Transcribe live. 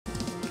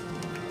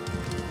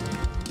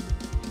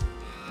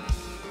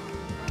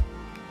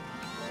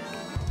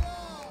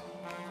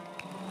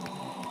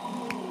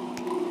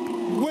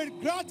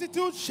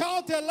gratitude,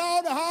 shout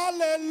aloud,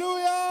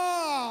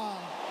 hallelujah.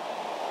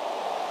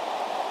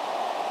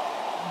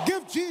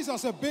 Give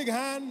Jesus a big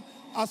hand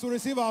as we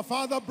receive our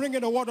Father,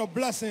 bringing the word of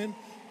blessing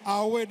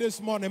our way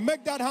this morning.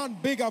 Make that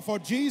hand bigger for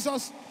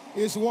Jesus.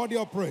 Is worthy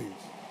of praise.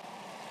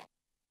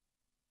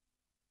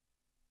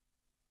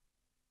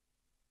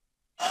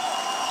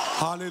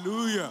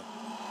 Hallelujah.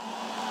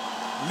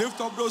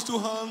 Lift up those two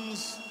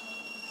hands.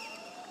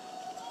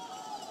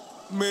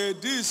 May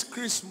this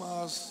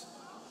Christmas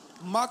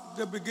mark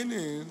the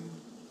beginning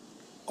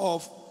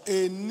of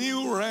a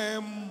new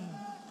realm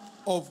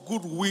of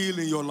goodwill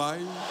in your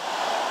life.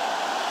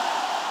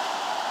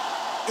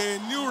 A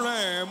new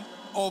realm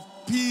of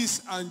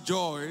peace and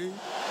joy.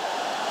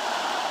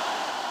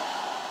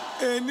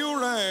 A new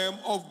realm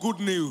of good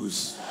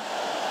news.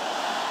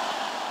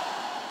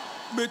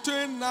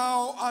 Between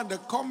now and the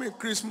coming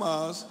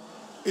Christmas,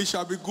 it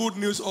shall be good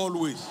news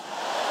always.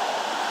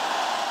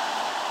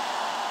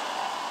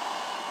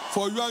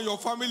 For you and your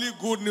family,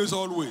 good news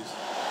always.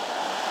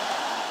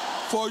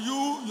 For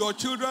you, your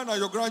children and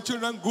your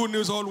grandchildren, good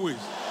news always.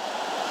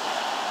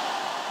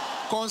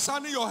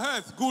 Concerning your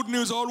health, good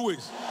news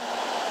always.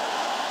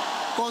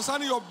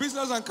 Concerning your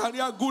business and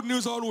career, good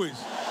news always.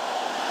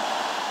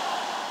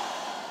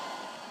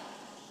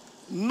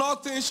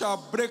 Nothing shall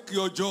break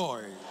your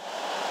joy.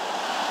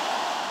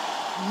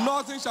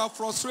 Nothing shall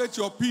frustrate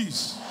your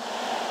peace.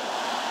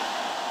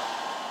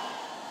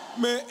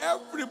 May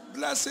every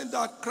blessing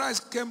that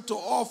Christ came to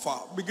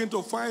offer begin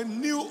to find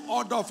new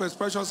order of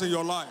expressions in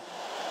your life.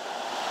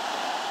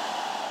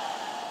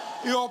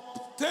 He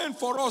obtained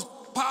for us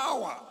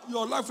power.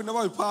 Your life will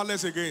never be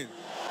powerless again.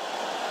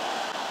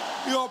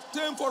 He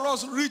obtained for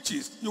us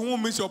riches. You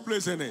won't miss your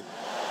place in it.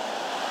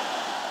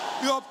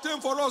 He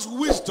obtained for us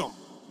wisdom,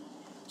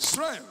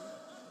 strength.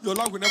 Your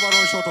life will never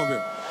run short of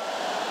it.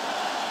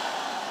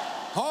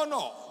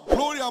 Honor,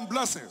 glory, and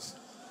blessings.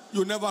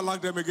 You never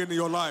lack them again in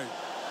your life.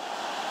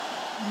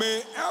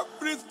 May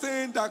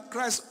everything that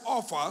Christ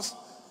offers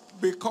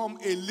become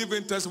a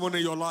living testimony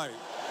in your life.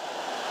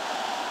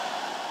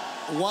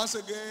 Once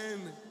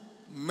again,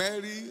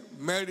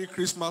 Merry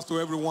Christmas to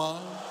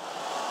everyone.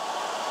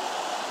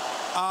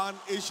 And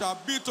it shall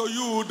be to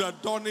you the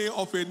dawning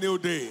of a new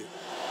day.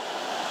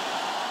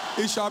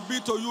 It shall be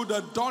to you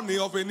the dawning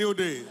of a new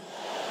day.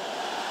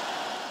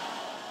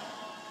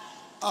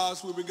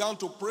 As we began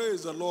to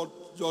praise the Lord,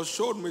 just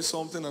showed me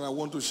something and I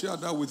want to share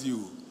that with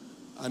you.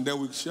 And then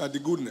we share the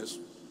goodness.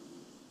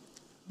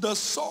 The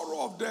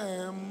sorrow of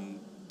them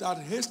that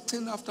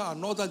hasten after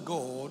another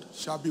God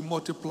shall be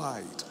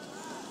multiplied.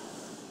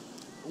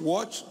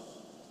 Watch.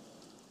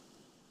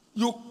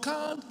 You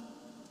can't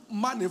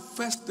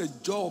manifest the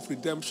joy of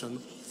redemption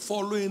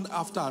following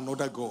after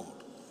another God.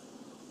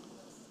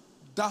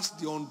 That's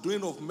the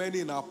undoing of many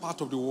in our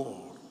part of the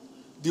world.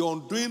 The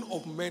undoing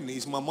of many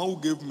is Mama who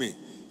gave me,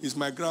 is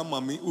my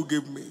grandmammy who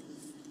gave me.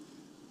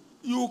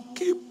 You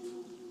keep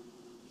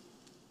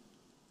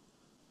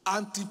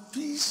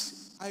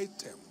anti-peace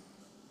item,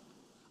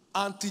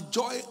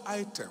 anti-joy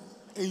item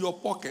in your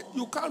pocket.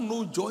 You can't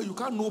know joy, you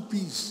can't know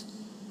peace.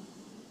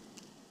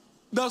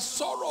 The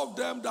sorrow of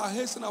them that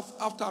hasten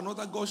after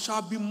another God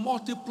shall be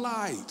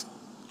multiplied.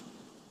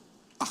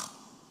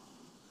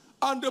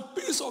 And the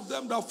peace of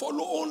them that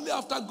follow only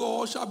after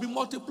God shall be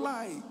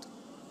multiplied.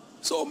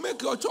 So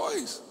make your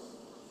choice.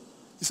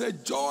 He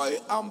said, joy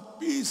and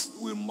peace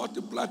will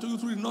multiply to you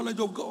through the knowledge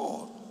of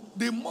God.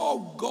 The more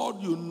of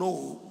God you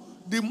know,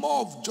 the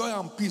more of joy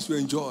and peace you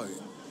enjoy.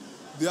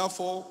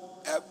 Therefore,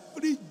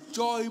 every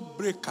joy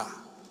breaker,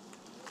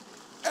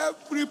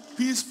 every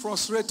peace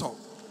frustrator,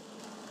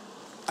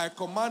 I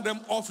command them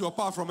off your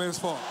path from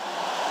henceforth.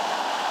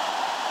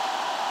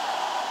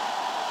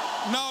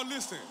 Now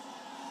listen.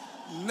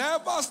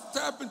 Never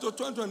step into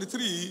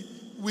 2023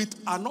 with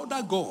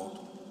another God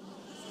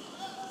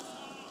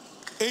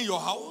in your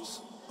house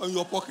or in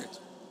your pocket.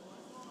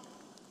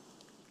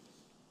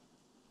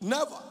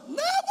 Never,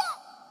 never,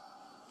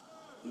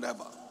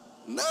 never,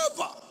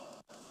 never,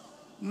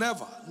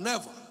 never,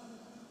 never.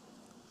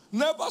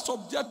 Never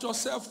subject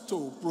yourself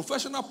to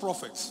professional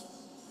prophets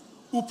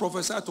who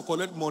prophesy to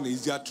collect money.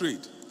 Is their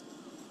trade.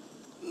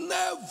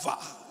 Never.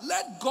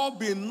 Let God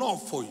be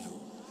enough for you.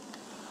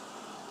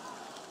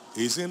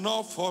 It's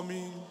enough for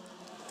me.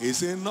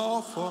 It's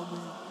enough for me.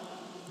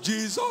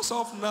 Jesus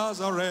of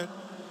Nazareth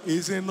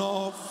is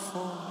enough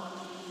for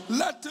me.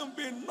 Let him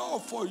be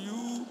enough for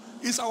you.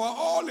 It's our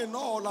all in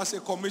all as a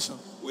commission.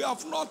 We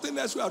have nothing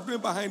else we are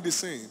doing behind the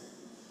scene.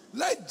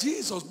 Let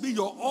Jesus be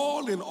your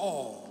all in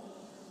all.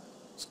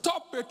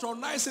 Stop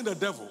patronizing the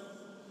devil.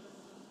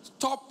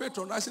 Stop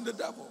patronizing the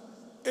devil.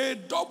 A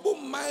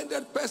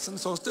double-minded person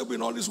is unstable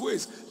in all his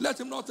ways. Let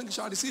him not think he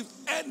shall receive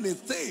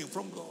anything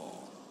from God.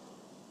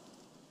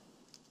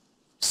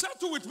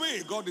 Settle with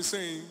me, God is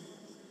saying,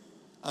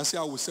 and say,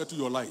 I will settle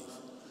your life.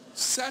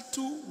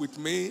 Settle with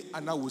me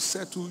and I will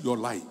settle your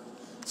life.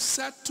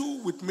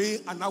 Settle with me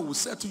and I will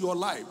settle your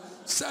life.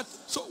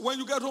 So when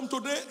you get home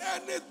today,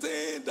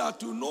 anything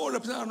that you know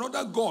represents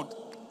another God,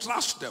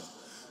 trash them.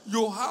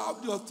 You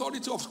have the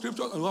authority of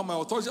scripture and you have my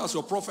authority as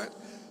your prophet.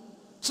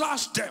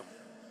 Trash them.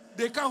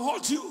 they can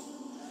hurt you.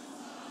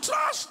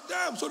 Trash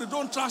them so they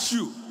don't trash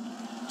you.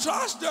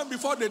 Trash them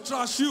before they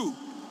trash you.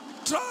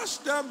 Trash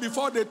them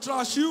before they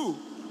trash you.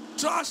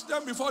 Trash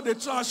them before they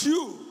trash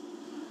you.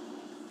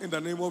 In the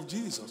name of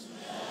Jesus.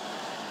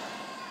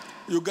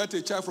 You get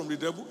a child from the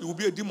devil, it will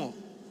be a demon.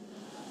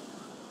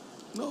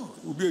 No,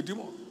 it will be a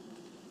demon.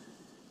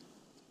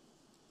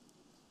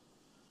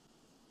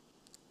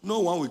 No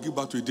one will give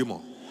back to a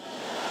demon.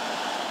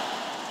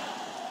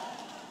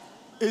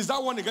 Is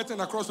that one getting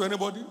across to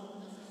anybody?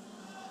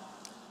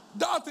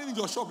 That thing in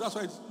your shop, that's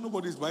why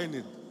nobody is buying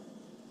it.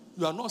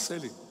 You are not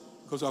selling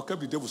because you have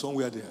kept the devil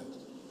somewhere there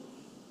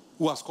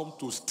who has come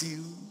to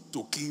steal,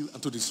 to kill,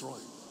 and to destroy.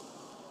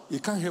 He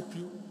can't help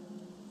you.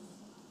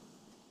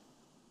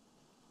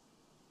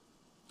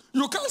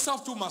 You can't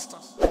serve two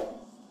masters.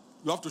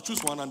 You have to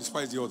choose one and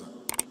despise the other.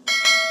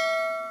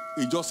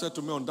 He just said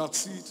to me on that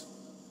seat,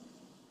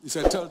 he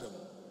said, tell them,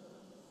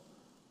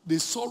 the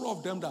sorrow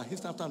of them that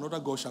hasten after another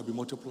God shall be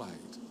multiplied.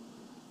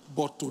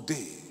 But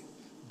today,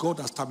 God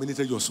has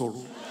terminated your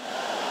sorrow.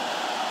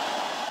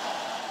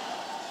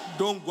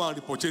 Don't go and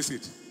repurchase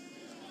it.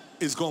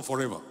 It's gone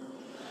forever.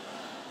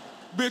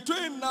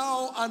 Between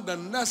now and the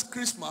next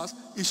Christmas,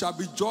 it shall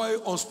be joy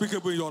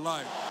unspeakable in your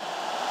life.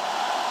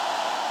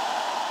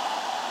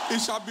 It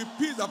shall be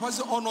peace that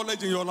passes all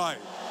knowledge in your life.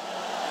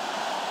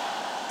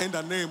 In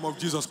the name of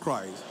Jesus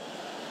Christ.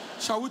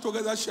 Shall we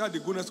together share the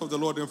goodness of the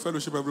Lord in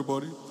fellowship,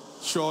 everybody?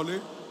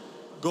 Surely,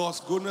 God's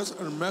goodness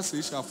and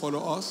mercy shall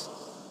follow us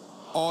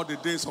all the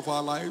days of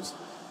our lives,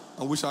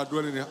 and we shall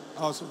dwell in the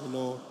house of the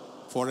Lord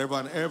forever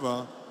and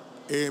ever.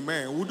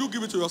 Amen. Would you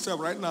give it to yourself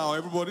right now,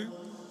 everybody?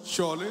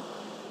 Surely,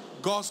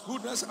 God's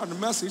goodness and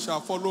mercy shall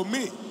follow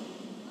me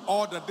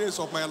all the days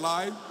of my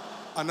life,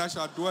 and I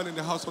shall dwell in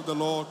the house of the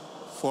Lord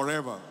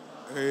forever.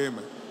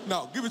 Amen.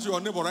 Now, give it to your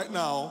neighbor right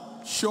now.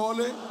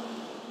 Surely,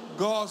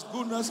 God's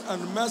goodness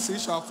and mercy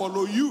shall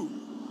follow you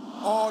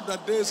all the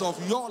days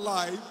of your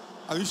life,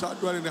 and you shall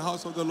dwell in the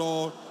house of the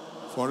Lord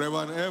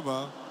forever and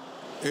ever.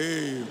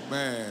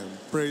 Amen.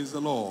 Praise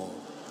the Lord.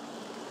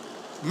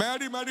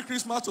 Merry, Merry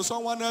Christmas to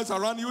someone else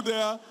around you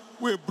there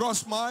with broad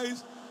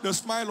smiles, the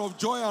smile of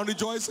joy and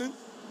rejoicing.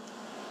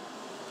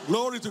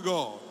 Glory to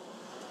God.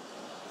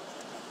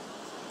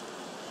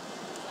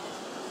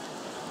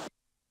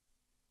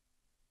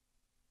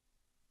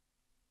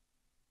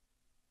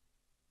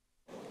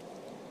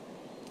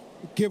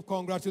 Keep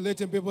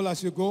congratulating people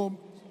as you go.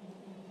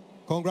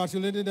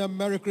 Congratulating them.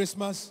 Merry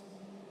Christmas.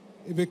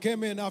 If you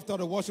came in after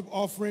the worship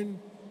offering,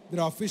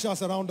 there are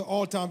officials around the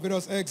altar and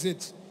various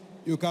exits.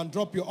 You can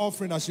drop your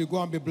offering as you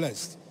go and be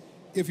blessed.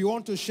 If you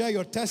want to share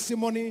your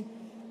testimony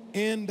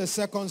in the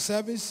second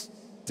service,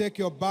 take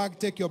your bag,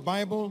 take your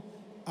Bible,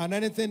 and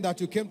anything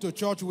that you came to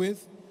church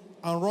with,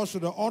 and rush to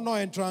the honor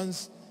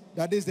entrance,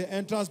 that is the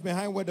entrance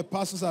behind where the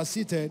pastors are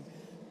seated,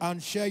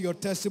 and share your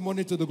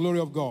testimony to the glory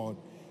of God.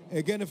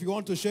 Again, if you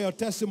want to share your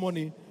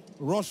testimony,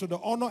 rush to the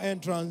honor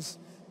entrance,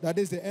 that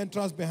is the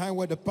entrance behind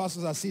where the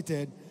pastors are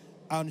seated,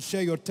 and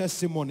share your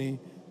testimony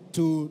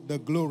to the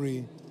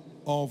glory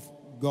of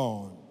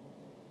God.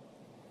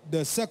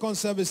 The second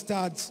service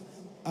starts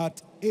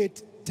at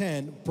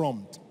 8:10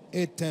 prompt.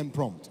 8:10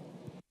 prompt.